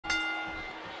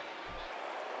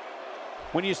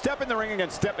When you step in the ring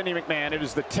against Stephanie McMahon, it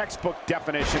is the textbook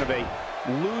definition of a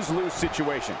lose-lose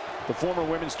situation. The former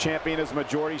women's champion is a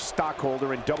majority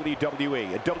stockholder in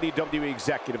WWE, a WWE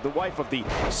executive, the wife of the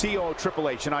COO Triple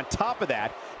H, and on top of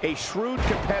that, a shrewd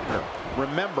competitor.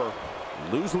 Remember,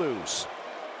 lose-lose.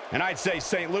 And I'd say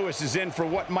St. Louis is in for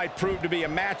what might prove to be a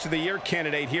match of the year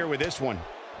candidate here with this one.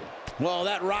 Well,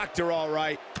 that rocked her all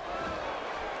right.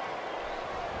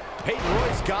 Peyton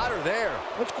Royce got her there.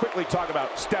 Let's quickly talk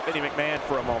about Stephanie McMahon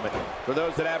for a moment. For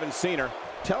those that haven't seen her,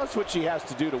 tell us what she has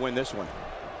to do to win this one.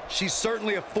 She's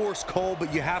certainly a force, Cole,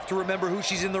 but you have to remember who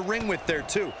she's in the ring with there,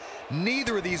 too.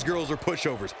 Neither of these girls are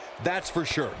pushovers, that's for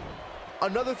sure.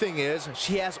 Another thing is,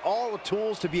 she has all the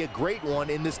tools to be a great one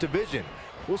in this division.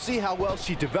 We'll see how well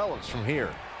she develops from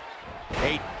here.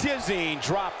 A dizzying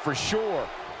drop for sure.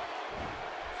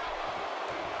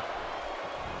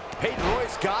 Peyton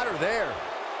Royce got her there.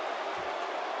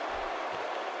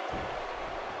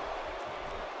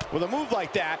 With a move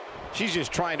like that, she's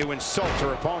just trying to insult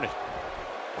her opponent.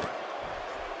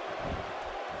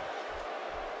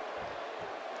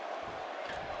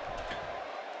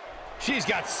 She's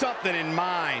got something in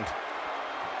mind.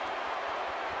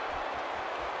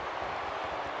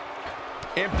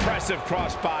 Impressive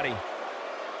crossbody.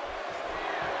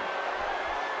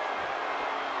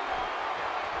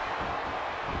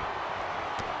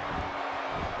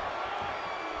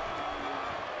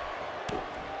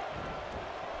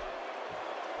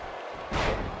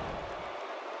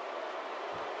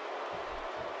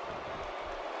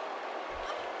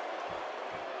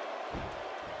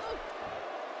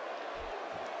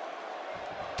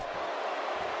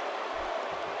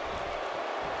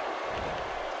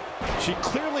 She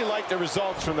clearly liked the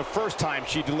results from the first time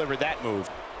she delivered that move.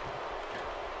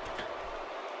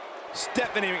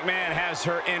 Stephanie McMahon has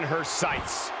her in her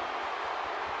sights.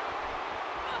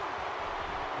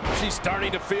 She's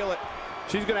starting to feel it.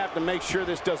 She's going to have to make sure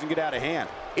this doesn't get out of hand.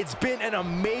 It's been an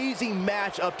amazing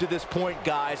match up to this point,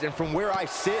 guys, and from where I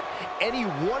sit, any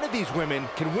one of these women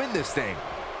can win this thing.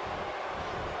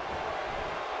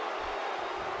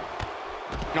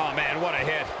 Oh, man, what a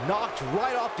hit. Knocked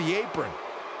right off the apron.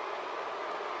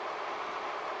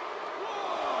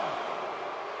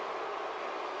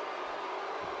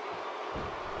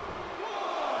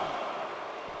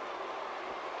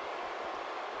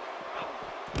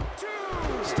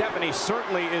 Stephanie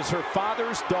certainly is her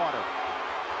father's daughter.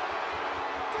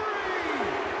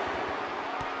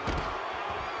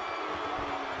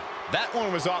 That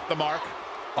one was off the mark.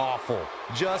 Awful.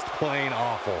 Just plain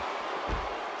awful. 4,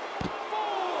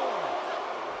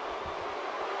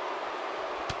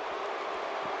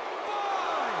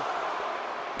 5,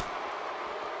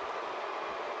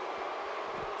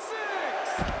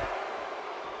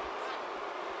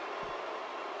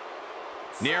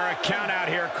 6. Near a count out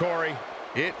here, Corey.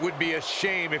 It would be a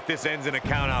shame if this ends in a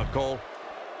count out, Cole.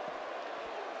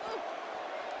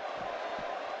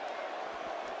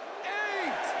 8.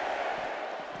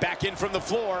 Back in from the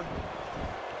floor.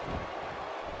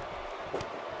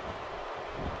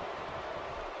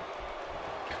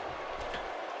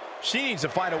 She needs to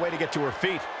find a way to get to her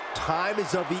feet. Time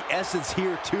is of the essence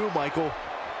here too, Michael.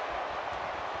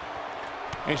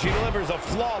 And she delivers a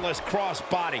flawless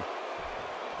crossbody.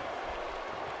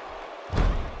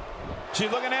 She's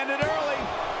looking to end it early.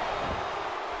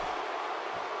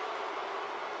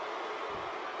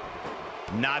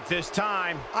 Not this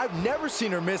time. I've never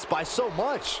seen her miss by so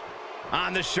much.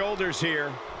 On the shoulders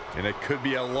here. And it could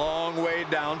be a long way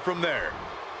down from there.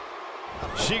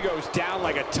 She goes down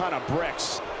like a ton of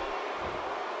bricks.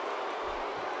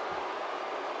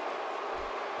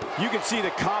 You can see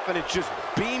the confidence just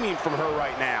beaming from her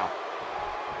right now.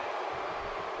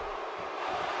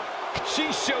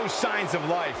 She shows signs of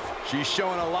life. She's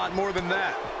showing a lot more than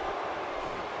that.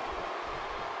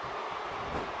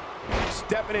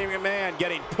 Stephanie McMahon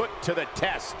getting put to the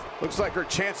test. Looks like her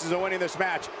chances of winning this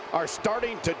match are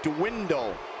starting to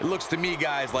dwindle. It looks to me,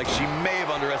 guys, like she may have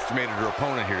underestimated her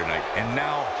opponent here tonight, and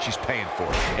now she's paying for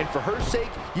it. And for her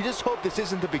sake, you just hope this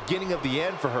isn't the beginning of the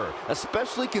end for her,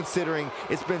 especially considering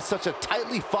it's been such a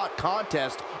tightly fought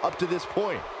contest up to this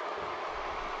point.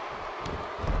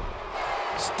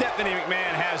 Stephanie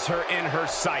McMahon has her in her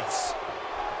sights.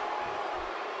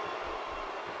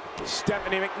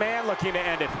 Stephanie McMahon looking to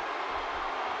end it.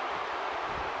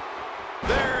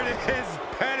 There it is,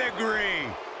 pedigree.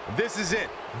 This is it.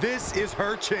 This is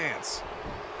her chance.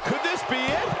 Could this be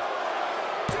it?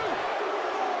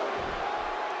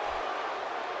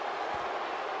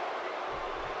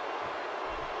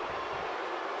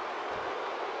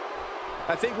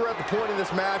 I think we're at the point in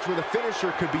this match where the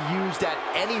finisher could be used at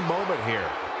any moment here.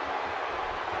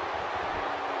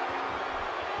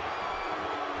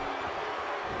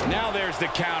 Now there's the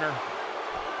counter.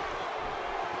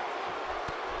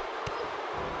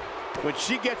 When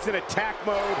she gets in attack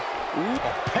mode,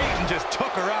 Peyton just took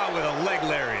her out with a leg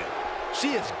lariat.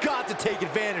 She has got to take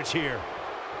advantage here.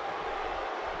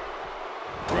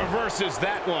 Reverses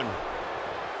that one.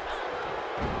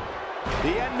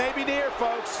 the end may be near,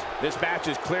 folks. This match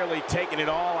is clearly taking it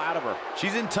all out of her.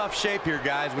 She's in tough shape here,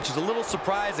 guys, which is a little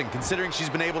surprising considering she's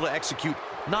been able to execute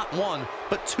not one,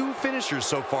 but 2 finishers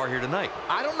so far here tonight.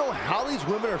 I don't know how these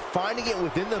women are finding it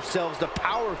within themselves to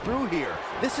power through here.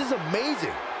 This is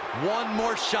amazing. One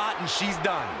more shot and she's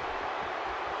done.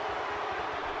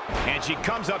 And she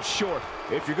comes up short.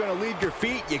 If you're going to leave your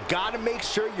feet, you got to make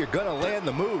sure you're going to land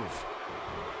the move.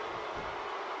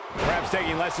 Perhaps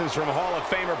taking lessons from Hall of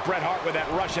Famer Bret Hart with that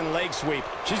Russian leg sweep.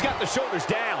 She's got the shoulders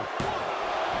down.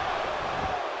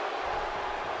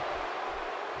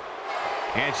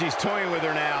 And she's toying with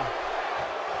her now.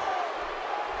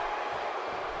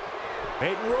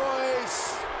 Peyton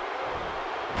Royce.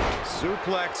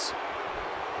 Suplex.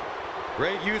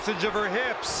 Great usage of her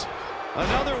hips.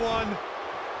 Another one.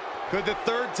 Could the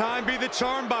 3rd time be the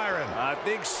charm, Byron? I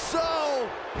think so.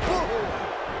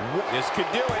 This could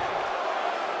do it.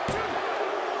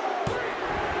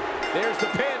 There's the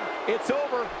pin. It's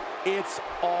over. It's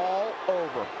all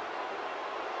over.